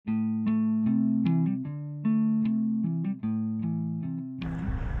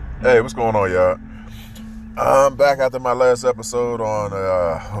Hey, what's going on, y'all? I'm back after my last episode on,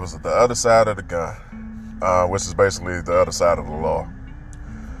 what was it, the other side of the gun, which is basically the other side of the law.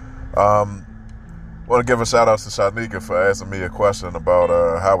 Um, Want to give a shout out to Shanika for asking me a question about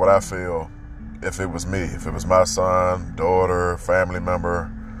how would I feel if it was me, if it was my son, daughter, family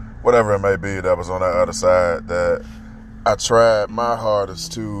member, whatever it may be that was on that other side, that I tried my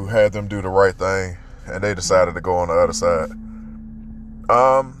hardest to have them do the right thing, and they decided to go on the other side.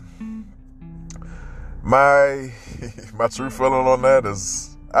 Um, my my true feeling on that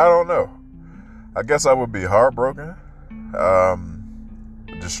is, I don't know. I guess I would be heartbroken,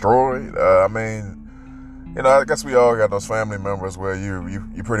 destroyed. I guess we all got those family members where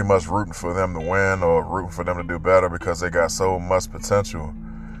you pretty much rooting for them to win or rooting for them to do better because they got so much potential.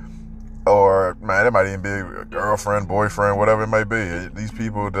 Or, man, it might even be a girlfriend, boyfriend, whatever it may be. These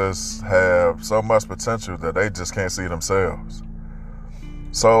people just have so much potential that they just can't see themselves.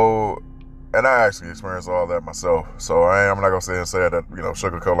 So, and I actually experienced all that myself. So I'm not going to say that,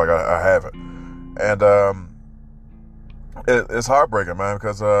 sugarcoat like I haven't. And it's heartbreaking, man,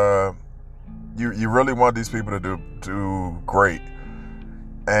 because you really want these people to do great.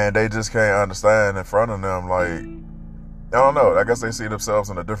 And they just can't understand in front of them, like, I don't know. I guess they see themselves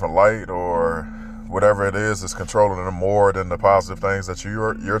in a different light, or whatever it is controlling them more than the positive things that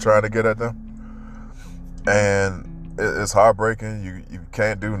you're trying to get at them. And it's heartbreaking. You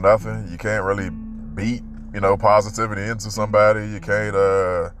can't do nothing. You can't really beat positivity into somebody. You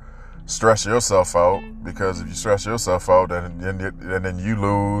can't stress yourself out, because if you stress yourself out, then you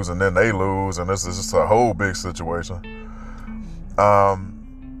lose, and then they lose, and this is just a whole big situation.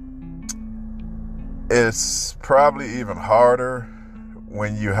 It's probably even harder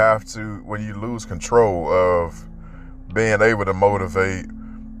when you lose control of being able to motivate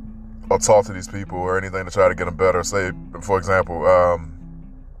or talk to these people or anything to try to get them better. Say, for example,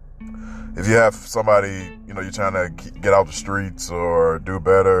 if you have somebody, you're trying to get out the streets or do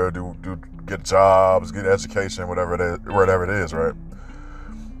better, get jobs, get education, whatever it is, right?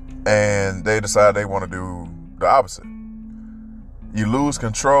 And they decide they want to do the opposite. You lose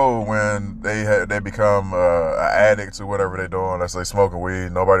control when they become an addict to whatever they're doing. Let's say smoking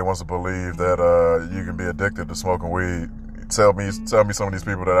weed. Nobody wants to believe that you can be addicted to smoking weed. Tell me some of these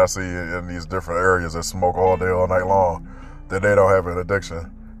people that I see in these different areas that smoke all day, all night long, that they don't have an addiction.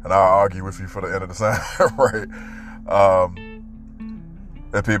 And I'll argue with you for the end of the sign, right?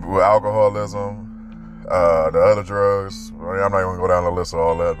 The people with alcoholism, the other drugs. I'm not even going to go down the list of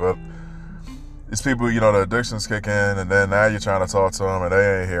all that, but these people, the addictions kick in, and then now you're trying to talk to them, and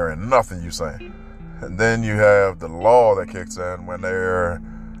they ain't hearing nothing you saying. And then you have the law that kicks in when they're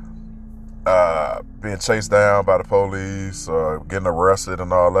being chased down by the police or getting arrested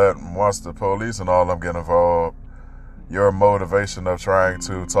and all that. And once the police and all of them get involved, your motivation of trying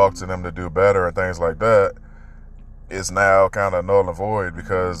to talk to them to do better and things like that is now kind of null and void,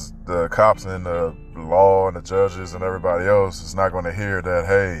 because the cops and the law and the judges and everybody else is not going to hear that,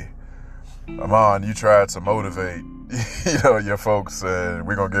 hey, Amon, you tried to motivate, your folks, and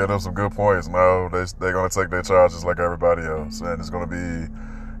we're going to give them some good points. No, they're going to take their charges like everybody else, and it's going to be,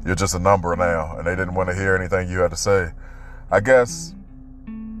 you're just a number now, and they didn't want to hear anything you had to say. I guess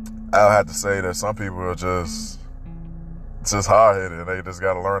I'll have to say that some people are just hard-headed, and they just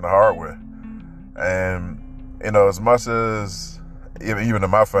got to learn the hard way. And, as much as, even in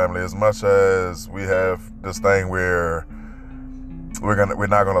my family, as much as we have this thing where we're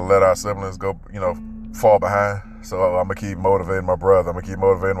not gonna let our siblings go, fall behind. So I'm gonna keep motivating my brother. I'm gonna keep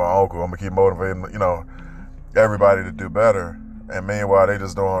motivating my uncle. I'm gonna keep motivating, everybody to do better. And meanwhile, they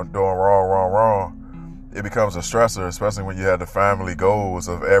just doing wrong. It becomes a stressor, especially when you have the family goals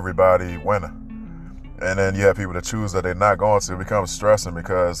of everybody winning, and then you have people that choose that they're not going to. It becomes stressing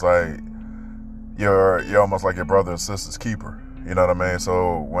because, like, you're almost like your brother and sister's keeper. You know what I mean?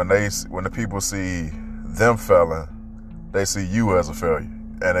 So when the people see them failing, they see you as a failure,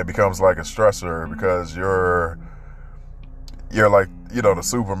 and it becomes like a stressor, because you're like, the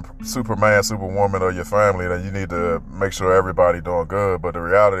Superman, Superwoman of your family, that you need to make sure everybody doing good. But the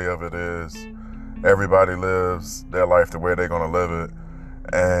reality of it is, everybody lives their life the way they're going to live it.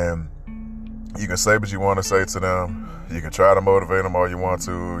 And you can say what you want to say to them. You can try to motivate them all you want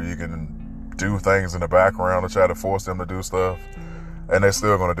to. You can do things in the background to try to force them to do stuff, and they're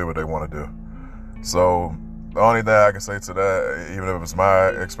still going to do what they want to do. So the only thing I can say to that, even if it was my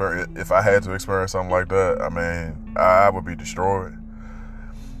experience, if I had to experience something like that, I would be destroyed.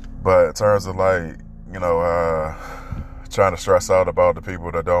 But in terms of, like, trying to stress out about the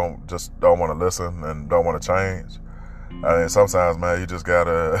people that don't want to listen and don't want to change, I mean, sometimes, man, you just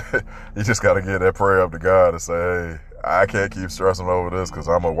gotta get that prayer up to God and say, hey, I can't keep stressing over this because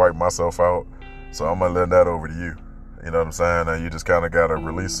I'm going to wipe myself out. So I'm going to lend that over to you. You know what I'm saying? And you just kind of got to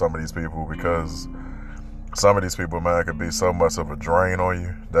release some of these people, because some of these people, man, could be so much of a drain on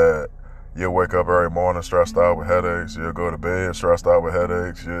you that you'll wake up every morning stressed out with headaches. You'll go to bed stressed out with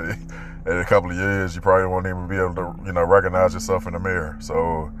headaches. In a couple of years, you probably won't even be able to, recognize yourself in the mirror.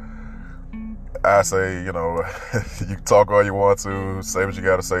 So I say, you can talk all you want to, say what you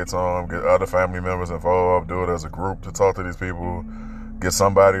got to say to them, get other family members involved, do it as a group to talk to these people, get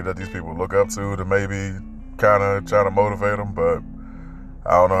somebody that these people look up to maybe kind of try to motivate them. But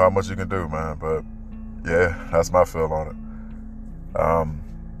I don't know how much you can do, man. But yeah, that's my feel on it.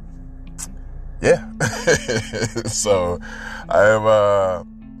 Yeah. So I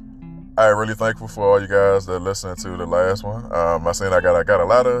am really thankful for all you guys that listened to the last one. I seen I got a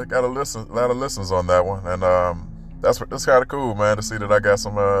lot of listens on that one, and that's kind of cool, man, to see that I got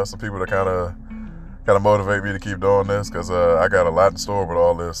some people that kind of motivate me to keep doing this, because I got a lot in store with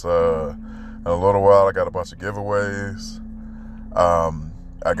all this. In a little while, I got a bunch of giveaways.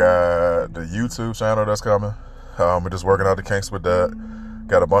 I got the YouTube channel that's coming. We're just working out the kinks with that.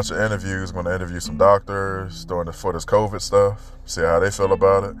 Got a bunch of interviews. I'm going to interview some doctors for this COVID stuff, see how they feel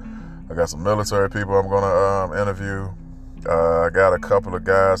about it. I got some military people I'm going to interview. I got a couple of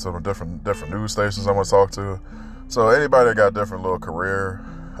guys from different news stations I'm going to talk to. So anybody that got different little career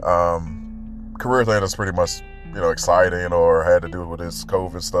thing that's pretty much, exciting or had to do with this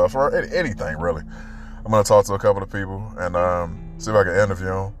COVID stuff or anything really, I'm going to talk to a couple of people and see if I can interview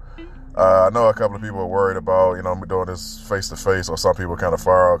them. I know a couple of people are worried about, me doing this face-to-face, or some people kind of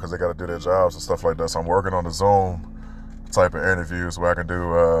far out because they got to do their jobs and stuff like that. So I'm working on the Zoom type of interviews where I can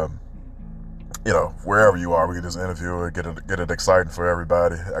do, wherever you are, we can just interview it, get it exciting for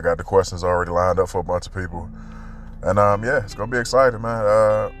everybody. I got the questions already lined up for a bunch of people. And, it's going to be exciting,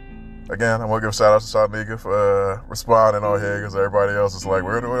 man. Again, I'm going to give a shout out to Shotnigga for responding on here, because everybody else is like,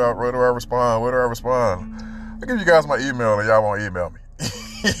 where do I respond? Where do I respond? I'll give you guys my email and y'all won't email me.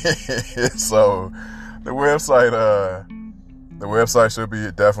 So the website should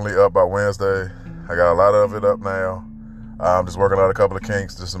be definitely up by Wednesday. I got a lot of it up now. I'm just working out a couple of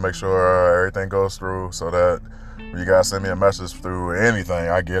kinks just to make sure everything goes through, so that when you guys send me a message through anything,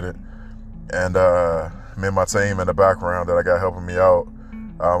 I get it. And me and my team in the background that I got helping me out,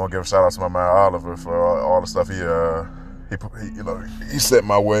 I'm gonna give a shout out to my man Oliver for all the stuff he set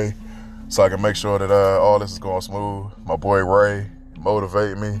my way, so I can make sure that all this is going smooth. My boy Ray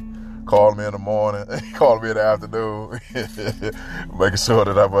motivate me, called me in the morning, called me in the afternoon, making sure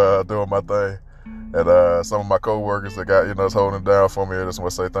that I'm doing my thing. And some of my co-workers that got, is holding it down for me, I just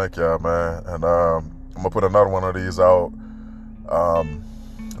want to say thank y'all, man. And I'm gonna put another one of these out. I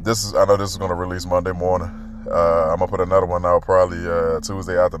know this is gonna release Monday morning. I'm gonna put another one out probably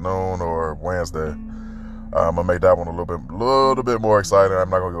Tuesday afternoon or Wednesday. I'm gonna make that one a little bit more exciting. I'm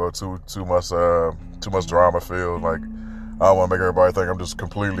not gonna go too much drama filled. Like, I don't want to make everybody think I'm just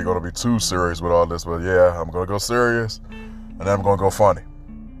completely gonna be too serious with all this. But yeah, I'm gonna go serious, and then I'm gonna go funny.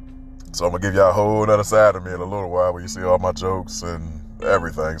 So I'm gonna give y'all a whole other side of me in a little while, where you see all my jokes and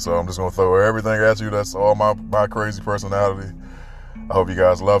everything. So I'm just gonna throw everything at you. That's all my crazy personality. I hope you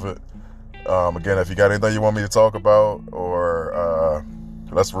guys love it. Again, if you got anything you want me to talk about, or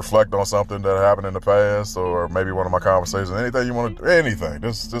let's reflect on something that happened in the past, or maybe one of my conversations, anything you want to, anything,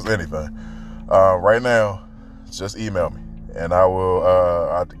 just anything. Right now, just email me, and I will.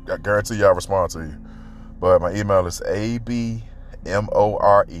 I guarantee you I'll respond to you. But my email is abmore,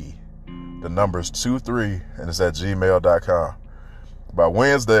 the number's 23, and it's at gmail.com. By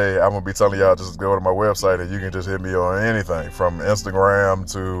Wednesday, I'm going to be telling y'all just go to my website and you can just hit me on anything, from Instagram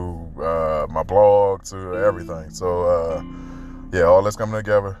to my blog to everything. So, all that's coming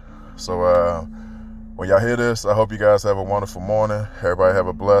together. So, when y'all hear this, I hope you guys have a wonderful morning. Everybody have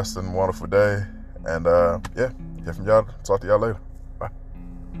a blessed and wonderful day. And, hear from y'all. Talk to y'all later.